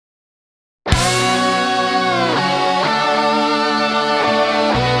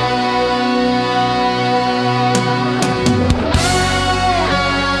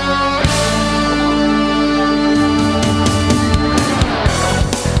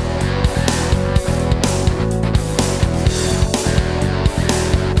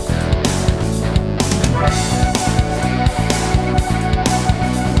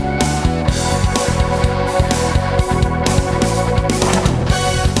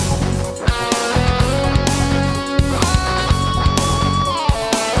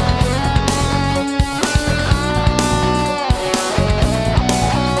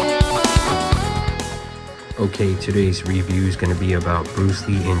Today's review is going to be about Bruce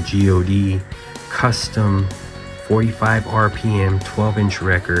Lee and G.O.D. custom 45 RPM 12-inch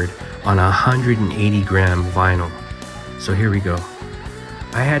record on a 180 gram vinyl. So here we go.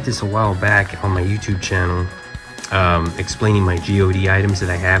 I had this a while back on my YouTube channel explaining my G.O.D. items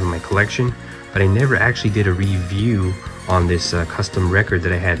that I have in my collection, but I never actually did a review on this custom record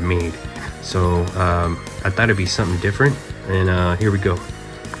that I had made. So I thought it'd be something different, and here we go.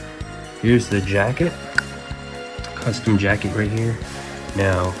 Here's the jacket, custom jacket right here.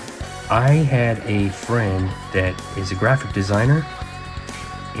 Now, I had a friend that is a graphic designer,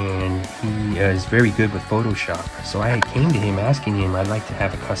 and he is very good with Photoshop. So I came to him asking him I'd like to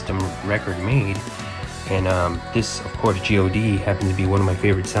have a custom record made, and this, of course, G.O.D. happens to be one of my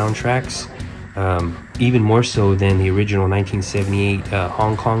favorite soundtracks, even more so than the original 1978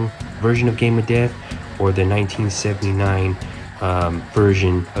 Hong Kong version of Game of Death, or the 1979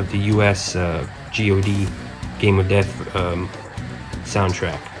 version of the US G.O.D. Game of Death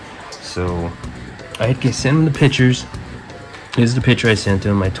soundtrack. So I had sent him the pictures. This is the picture I sent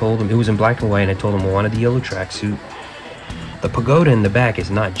him. I told him it was in black and white, and I told him I wanted the yellow tracksuit. The pagoda in the back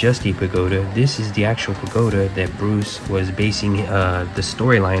is not just a pagoda. This is the actual pagoda that Bruce was basing the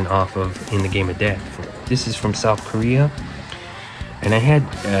storyline off of in the Game of Death. This is from South Korea, and I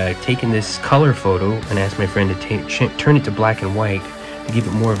had taken this color photo and asked my friend to turn it to black and white to give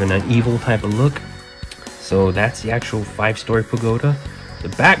it more of an evil type of look. So that's the actual 5-story pagoda. The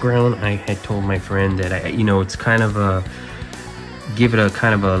background, I had told my friend that it's kind of a give it a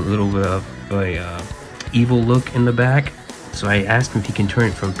kind of a little bit of a evil look in the back. So I asked him if he can turn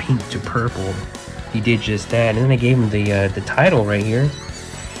it from pink to purple. He did just that, and then I gave him the title right here,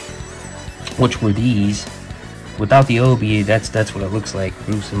 which were these. Without the OB, that's what it looks like,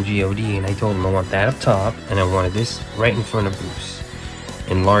 Bruce and G.O.D. And I told him I want that up top, and I wanted this right in front of Bruce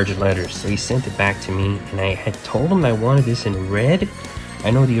in large letters. So he sent it back to me, and I had told him I wanted this in red.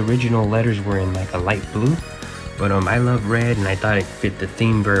 I know the original letters were in like a light blue, but I love red, and I thought it fit the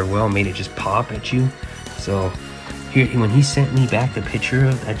theme very well, made it just pop at you. So here, when he sent me back the picture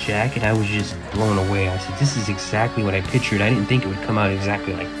of that jacket, I was just blown away. I said, this is exactly what I pictured. I didn't think it would come out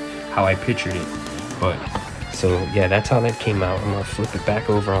exactly like how I pictured it, but so yeah, that's how that came out. I'm gonna flip it back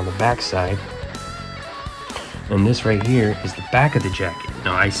over on the back side, and this right here is the back of the jacket.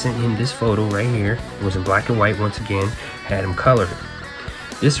 Now I sent him this photo right here. It was in black and white once again, had him colored.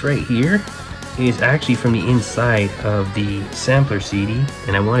 This right here is actually from the inside of the sampler CD,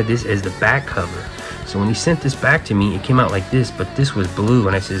 and I wanted this as the back cover. So when he sent this back to me, it came out like this, but this was blue,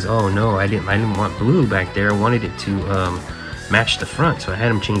 and I says, oh no, I didn't want blue back there. I wanted it to match the front, so I had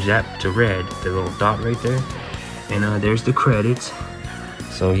him change that to red, the little dot right there. And there's the credits.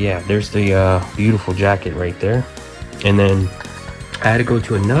 So yeah, there's the beautiful jacket right there. And then I had to go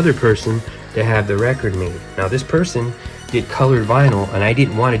to another person to have the record made. Now this person did colored vinyl, and I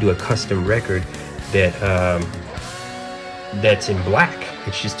didn't want to do a custom record that that's in black.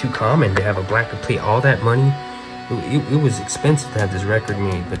 It's just too common to have a black, to pay all that money. It was expensive to have this record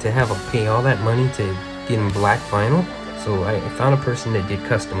made, but to pay all that money to get in black vinyl. So I found a person that did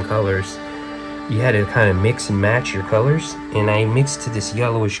custom colors. You had to kind of mix and match your colors, and I mixed to this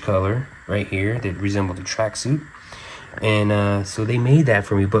yellowish color right here that resembled a tracksuit. And so they made that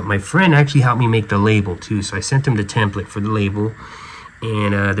for me, but my friend actually helped me make the label too. So I sent him the template for the label,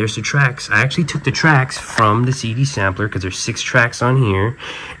 and there's the tracks. I actually took the tracks from the CD sampler because there's 6 tracks on here,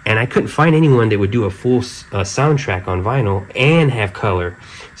 and I couldn't find anyone that would do a full soundtrack on vinyl and have color.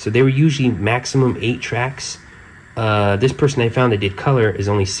 So they were usually maximum 8 tracks. This person I found that did color is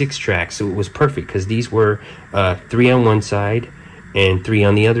only 6 tracks, so it was perfect because these were 3 on one side and 3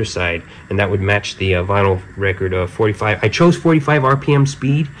 on the other side, and that would match the vinyl record of 45. I chose 45 RPM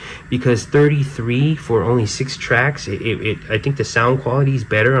speed because 33 for only 6 tracks, I think the sound quality is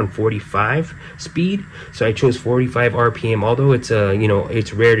better on 45 speed, so I chose 45 RPM. Although it's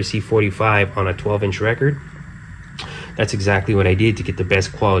it's rare to see 45 on a 12-inch record, that's exactly what I did to get the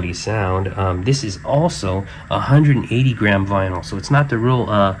best quality sound. This is also 180 gram vinyl, so it's not the real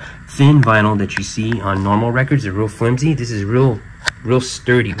thin vinyl that you see on normal records. They're real flimsy. This is real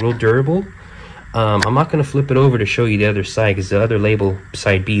sturdy, real durable. I'm not going to flip it over to show you the other side because the other label,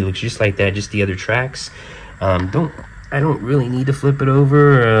 side B, looks just like that, just the other tracks. I don't really need to flip it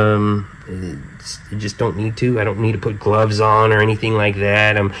over. I just don't need to. I don't need to put gloves on or anything like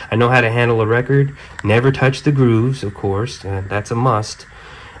that. I know how to handle a record. Never touch the grooves, of course. That's a must.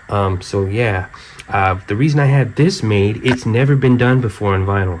 So yeah, the reason I had this made, it's never been done before on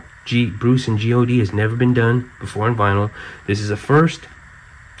vinyl. Bruce and G.O.D. has never been done before on vinyl. This is a first,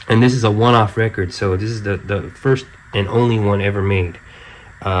 and this is a one-off record. So this is the first and only one ever made.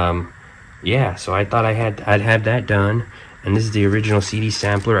 yeah, so I thought I'd have that done. And this is the original CD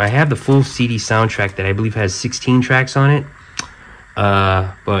sampler. I have the full CD soundtrack that I believe has 16 tracks on it.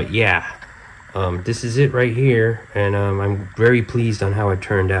 But yeah, this is it right here, and I'm very pleased on how it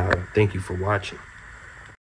turned out. Thank you for watching.